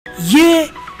ये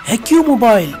है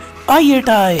QMobile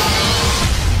I8i।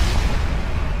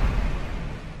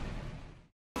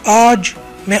 आज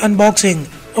मैं अनबॉक्सिंग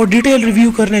और डिटेल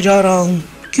रिव्यू करने जा रहा हूँ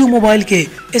QMobile के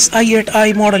इस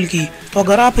I8i मॉडल की। तो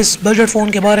अगर आप इस बजट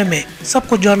फ़ोन के बारे में सब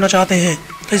कुछ जानना चाहते हैं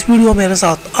तो इस वीडियो मेरे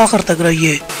साथ आखिर तक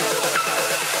रहिए।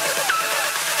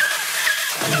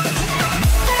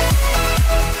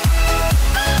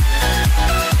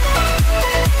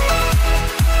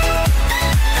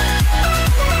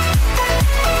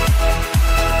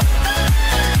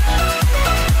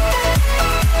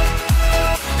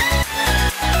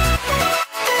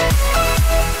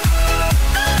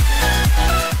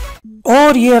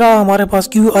 और ये रहा हमारे पास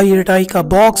I8i का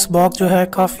बॉक्स जो है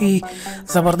काफ़ी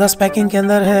ज़बरदस्त पैकिंग के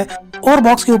अंदर है और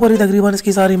बॉक्स के ऊपर ही तकरीबन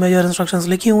इसकी सारी मेजर इंस्ट्रक्शंस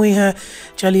लिखी हुई हैं।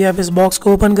 चलिए अब इस बॉक्स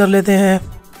को ओपन कर लेते हैं।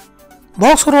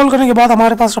 बॉक्स को रोल करने के बाद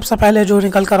हमारे पास सबसे पहले जो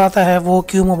निकल कर आता है वो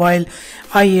QMobile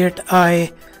I8i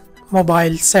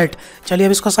मोबाइल सेट। चलिए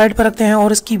अब इसको साइड पर रखते हैं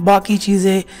और इसकी बाकी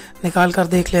चीज़ें निकाल कर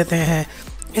देख लेते हैं।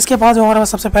 इसके बाद जो हमारे पास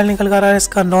सबसे पहले निकल कर रहा है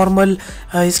इसका नॉर्मल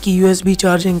इसकी USB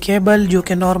चार्जिंग केबल, जो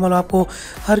कि नॉर्मल आपको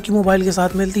हर QMobile के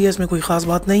साथ मिलती है, इसमें कोई ख़ास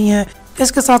बात नहीं है।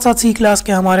 इसके साथ साथ C क्लास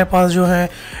के हमारे पास जो है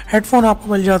हेडफोन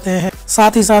आपको मिल जाते हैं,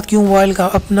 साथ ही साथ QMobile का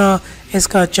अपना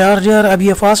इसका चार्जर। अब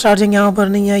ये फास्ट चार्जिंग यहाँ पर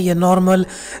नहीं है, ये नॉर्मल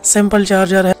सिंपल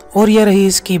चार्जर है। और ये रही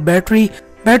इसकी बैटरी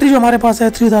जो हमारे पास है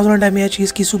 3000 mAh की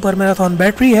इसकी सुपर मैराथन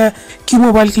बैटरी है।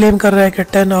 QMobile क्लेम कर रहा है कि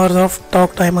 10 आवर्स ऑफ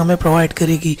टॉक टाइम हमें प्रोवाइड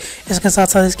करेगी। इसके साथ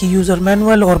साथ इसकी यूज़र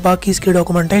मैनुअल और बाकी इसकी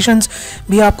डॉक्यूमेंटेशंस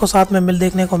भी आपको साथ में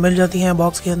देखने को मिल जाती हैं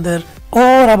बॉक्स के अंदर।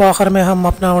 और अब आखिर में हम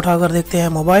अपना उठाकर देखते हैं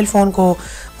मोबाइल फ़ोन को।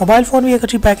 मोबाइल फ़ोन भी एक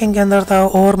अच्छी पैकिंग के अंदर था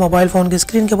और मोबाइल फ़ोन की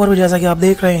स्क्रीन के ऊपर भी जैसा कि आप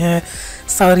देख रहे हैं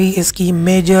सारी इसकी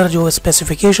मेजर जो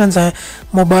स्पेसिफिकेशंस हैं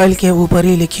मोबाइल के ऊपर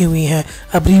ही लिखी हुई हैं।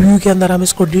 अब रिव्यू के अंदर हम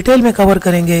इसको डिटेल में कवर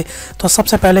करेंगे, तो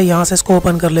सबसे पहले यहाँ से इसको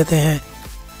ओपन कर लेते हैं।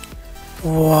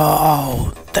 Wow,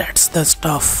 that's the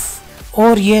stuff.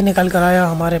 और ये निकल कर आया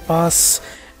हमारे पास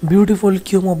ब्यूटीफुल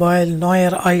QMobile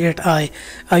Noir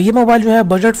I8i। ये मोबाइल जो है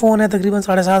बजट फ़ोन है, तकरीबन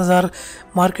 7500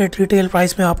 मार्केट रिटेल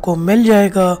प्राइस में आपको मिल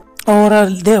जाएगा। और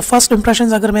फर्स्ट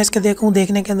इंप्रेशंस अगर मैं इसके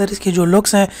देखने के अंदर इसकी जो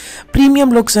लुक्स हैं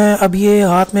प्रीमियम लुक्स हैं। अब ये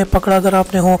हाथ में पकड़ा अगर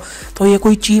आपने हो तो ये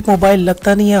कोई चीप मोबाइल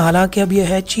लगता नहीं है, हालांकि अब ये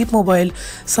है चीप मोबाइल,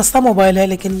 सस्ता मोबाइल है,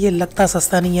 लेकिन ये लगता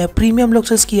सस्ता नहीं है। प्रीमियम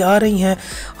लुक्स इसकी आ रही हैं,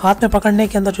 हाथ में पकड़ने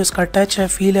के अंदर जो इसका टच है,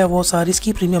 फील है, वो सारी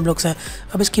इसकी प्रीमियम लुक्स हैं।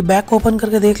 अब इसकी बैक को ओपन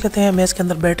करके देख लेते हैं। मैं इसके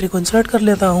अंदर बैटरी को इंसर्ट कर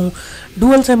लेता हूँ।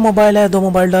 डुअल सिम मोबाइल है, 2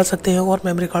 मोबाइल डाल सकते हैं और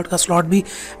मेमोरी कार्ड का स्लॉट भी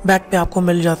बैक पे आपको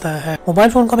मिल जाता है।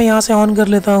 मोबाइल फ़ोन को मैं यहाँ से ऑन कर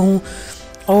लेता हूँ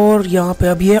और यहाँ पे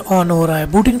अब ये ऑन हो रहा है।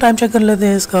 बूटिंग टाइम चेक कर लेते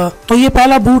हैं इसका। तो ये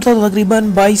पहला बूट था, तो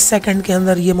तकरीबन 22 सेकंड के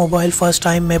अंदर ये मोबाइल फर्स्ट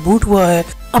टाइम में बूट हुआ है।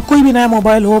 अब कोई भी नया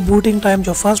मोबाइल हो, बूटिंग टाइम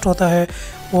जो फर्स्ट होता है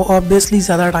वो ऑब्वियसली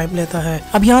ज़्यादा टाइम लेता है।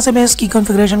 अब यहाँ से मैं इसकी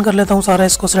कॉन्फ़िगरेशन कर लेता हूँ, सारा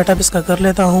इसको सेटअप इसका कर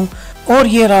लेता हूँ। और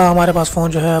ये रहा हमारे पास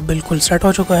फ़ोन जो है अब बिल्कुल सेट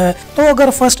हो चुका है। तो अगर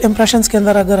फर्स्ट इंप्रेशंस के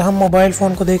अंदर अगर हम मोबाइल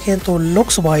फ़ोन को देखें तो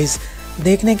लुक्स वाइज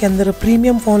देखने के अंदर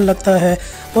प्रीमियम फ़ोन लगता है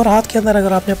और हाथ के अंदर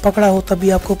अगर आपने पकड़ा हो तब भी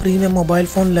आपको प्रीमियम मोबाइल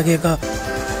फ़ोन लगेगा।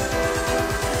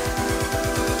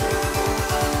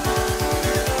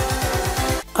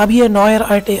 अब ये Noir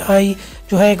I8i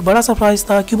जो है एक बड़ा सरप्राइज़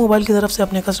था QMobile की तरफ से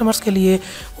अपने कस्टमर्स के लिए।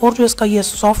 और जो इसका ये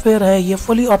सॉफ्टवेयर है ये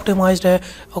फुली ऑप्टिमाइज्ड है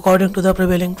according to the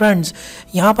prevailing trends.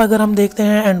 यहाँ पर अगर हम देखते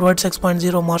हैं एंड्रॉइड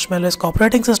 6.0 मार्शमैलो इसका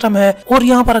ऑपरेटिंग सिस्टम है। और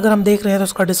यहाँ पर अगर हम देख रहे हैं तो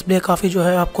इसका डिस्प्ले काफ़ी जो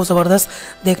है आपको ज़बरदस्त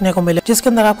देखने को मिले, जिसके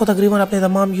अंदर आपको तकरीबन अपने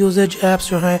तमाम यूजेज ऐप्स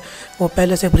जो हैं वो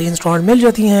पहले से प्री इंस्टॉल्ड मिल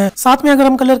जाती हैं। साथ में अगर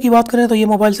हम कलर की बात करें तो ये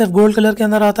मोबाइल सिर्फ गोल्ड कलर के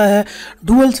अंदर आता है।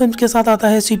 डुअल सिम के साथ आता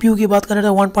है। CPU की बात करें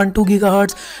तो 1.2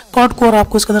 GHz क्वाड कोर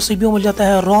आपको इसके अंदर CPU मिल जाता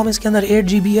है। रोम इसके अंदर 8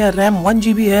 GB है, रैम 1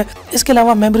 GB है। इसके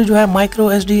अलावा मेमोरी जो है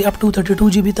micro SD up to 32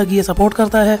 GB तक ये सपोर्ट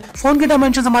करता है। फोन की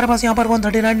डायमेंशन हमारे पास यहाँ पर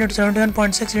 139 ×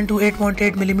 71.6 ×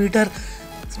 8.8 मिलीमीटर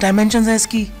डायमेंशन है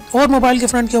इसकी। और मोबाइल के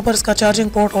फ्रंट के ऊपर इसका चार्जिंग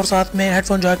पोर्ट और साथ में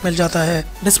हेडफोन जैक मिल जाता है।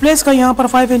 डिस्प्ले का यहाँ पर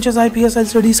 5 इंचेस IPS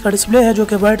LCD का डिस्प्ले है, जो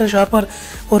कि ब्राइटर, शार्पर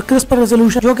और क्रिस्पर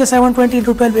रेजोल्यूशन, जो कि 720 ×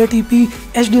 1280p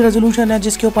HD रेजोल्यूशन है,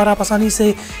 जिसके ऊपर आप आसानी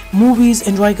से मूवीज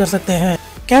एंजॉय कर सकते हैं।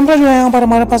 कैमरा जो है यहाँ पर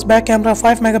हमारे पास बैक कैमरा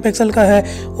 5 मेगापिक्सल का है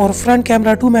और फ्रंट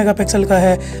कैमरा 2 मेगापिक्सल का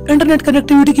है। इंटरनेट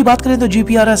कनेक्टिविटी की बात करें तो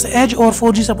GPRS एज और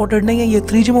 4G सपोर्टेड नहीं है, ये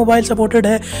 3G मोबाइल सपोर्टेड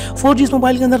है। 4G इस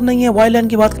मोबाइल के अंदर नहीं है। वाईलैन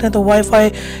की बात करें तो Wi-Fi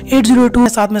 802 है,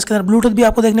 साथ में इसके अंदर ब्लूटूथ भी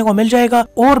आपको देखने को मिल जाएगा।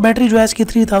 और बैटरी जो है इसकी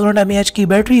 3000 mAh की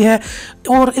बैटरी है।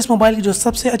 और इस मोबाइल की जो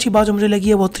सबसे अच्छी बात जो मुझे लगी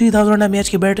है वो 3000 mAh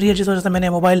की बैटरी है, जिस वजह से मैंने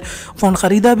मोबाइल फ़ोन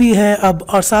ख़रीदा भी है अब।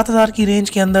 और 7000 की रेंज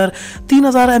के अंदर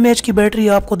 3000 mAh की बैटरी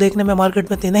आपको देखने में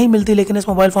मार्केट में नहीं मिलती, लेकिन इस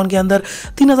मोबाइल मोबाइल फोन के अंदर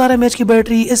 3000 mAh की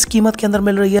बैटरी इस कीमत के अंदर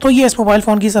मिल रही है, तो ये इस मोबाइल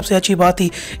फोन की सबसे अच्छी बात थी।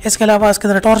 इसके अलावा इसके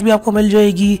अंदर टॉर्च भी आपको मिल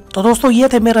जाएगी। तो दोस्तों ये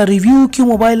थे मेरा रिव्यू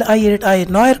QMobile i8i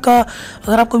नॉयर का।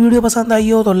 अगर आपको वीडियो पसंद आई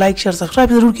हो तो लाइक शेयर सब्सक्राइब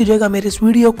जरूर कीजिएगा मेरे इस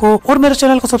वीडियो को, और मेरे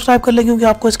चैनल को सब्सक्राइब कर ले, क्योंकि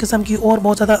आपको इस किस्म की और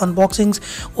बहुत ज्यादा अनबॉक्सिंग्स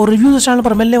और रिव्यूज इस चैनल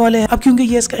पर मिलने वाले हैं। अब क्योंकि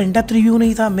ये इसका इन डेप्थ रिव्यू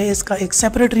नहीं था, मैं इसका एक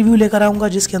सेपरेट रिव्यू लेकर आऊंगा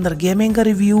जिसके अंदर गेमिंग का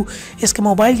रिव्यू, इसके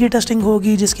मोबाइल की टेस्टिंग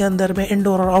होगी, जिसके अंदर मैं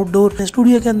इंडोर और आउटडोर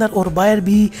स्टूडियो के अंदर और बाहर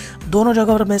भी दोनों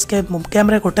जगह पर मैं इसके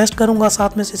कैमरे को टेस्ट करूंगा,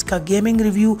 साथ में इसका गेमिंग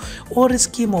रिव्यू और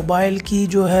इसकी मोबाइल की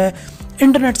जो है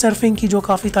इंटरनेट सर्फिंग की जो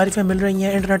काफ़ी तारीफें मिल रही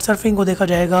हैं, इंटरनेट सर्फिंग को देखा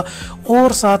जाएगा,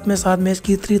 और साथ में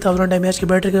इसकी 3000 mAh की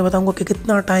बैटरी का बताऊंगा कि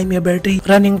कितना टाइम ये बैटरी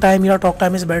रनिंग टाइम या टॉक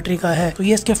टाइम इस बैटरी का है। तो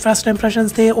ये इसके फर्स्ट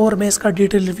इंप्रेशंस थे और मैं इसका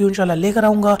डिटेल रिव्यू इंशाल्लाह लेकर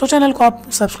आऊंगा। तो चैनल को आप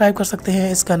सब्सक्राइब कर सकते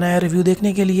हैं इसका नया रिव्यू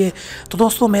देखने के लिए। तो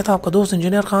दोस्तों मैं था आपका दोस्त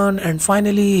engineer Khan, and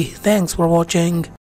finally thanks for watching.